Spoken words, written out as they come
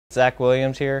Zack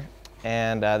Williams here,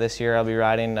 and this year I'll be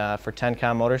riding for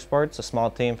 10-Count Motorsports, a small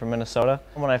team from Minnesota.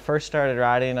 When I first started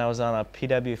riding, I was on a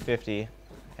PW50,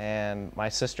 and my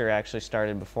sister actually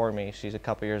started before me. She's a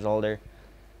couple years older,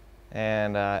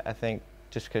 and I think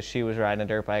just because she was riding a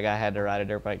dirt bike, I had to ride a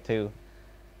dirt bike too.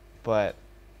 But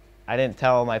I didn't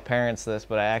tell my parents this,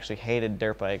 but I actually hated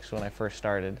dirt bikes when I first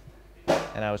started,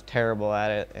 and I was terrible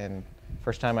at it. And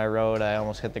first time I rode, I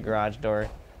almost hit the garage door.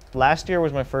 Last year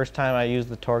was my first time I used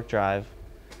the TorqDrive.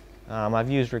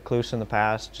 I've used Rekluse in the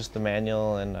past, just the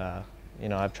manual, and you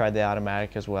know, I've tried the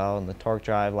automatic as well. And the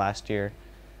TorqDrive last year,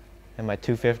 and my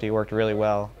 250 worked really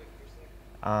well.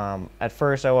 At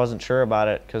first, I wasn't sure about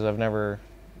it because I've never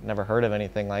heard of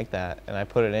anything like that. And I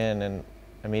put it in, and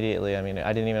immediately, I mean,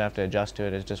 I didn't even have to adjust to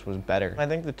it. It just was better. I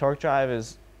think the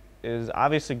TorqDrive is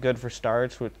obviously good for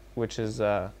starts, which is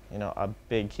you know, a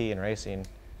big key in racing.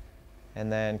 And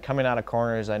then coming out of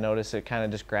corners, I notice it kind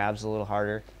of just grabs a little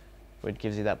harder, which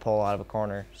gives you that pull out of a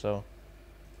corner. So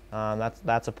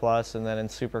that's a plus. And then in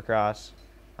Supercross,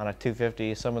 on a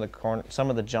 250, some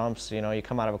of the jumps, you know, you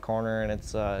come out of a corner and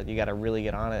it's you got to really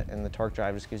get on it, and the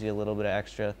TorqDrive just gives you a little bit of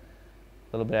extra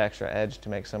edge to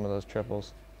make some of those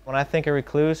triples. When I think of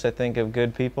Rekluse, I think of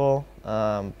good people,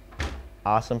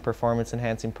 awesome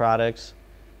performance-enhancing products,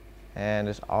 and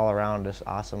just all around just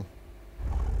awesome.